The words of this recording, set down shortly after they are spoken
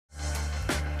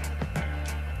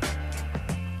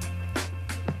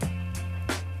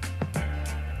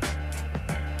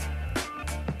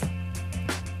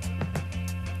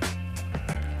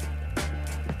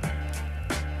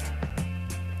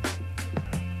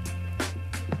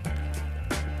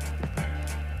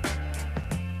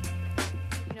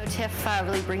TIFF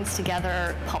really brings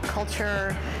together pop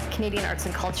culture, Canadian arts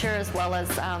and culture, as well as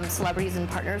celebrities and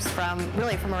partners from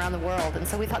around the world. And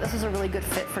so we thought this was a really good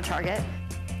fit for Target.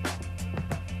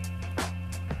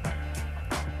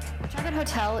 Target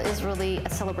Hotel is really a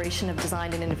celebration of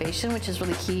design and innovation, which is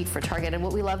really key for Target. And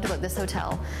what we loved about this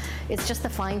hotel is just the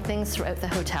fine things throughout the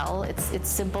hotel. It's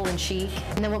simple and chic.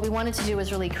 And then what we wanted to do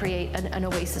was really create an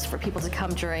oasis for people to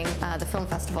come during the film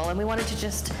festival. And we wanted to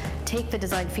just take the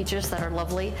design features that are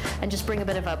lovely and just bring a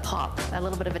bit of a pop, a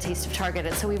little bit of a taste of Target.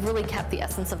 And so we've really kept the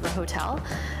essence of the hotel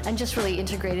and just really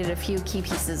integrated a few key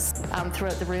pieces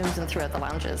throughout the rooms and throughout the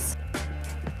lounges.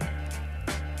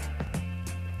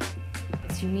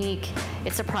 Unique.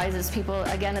 It surprises people.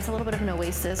 Again, it's a little bit of an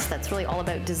oasis that's really all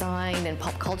about design and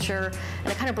pop culture,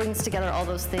 and it kind of brings together all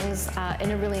those things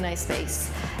in a really nice space,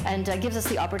 and gives us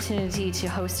the opportunity to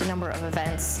host a number of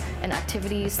events and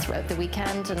activities throughout the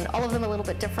weekend, and all of them a little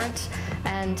bit different,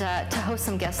 and to host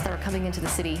some guests that are coming into the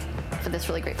city for this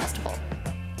really great festival.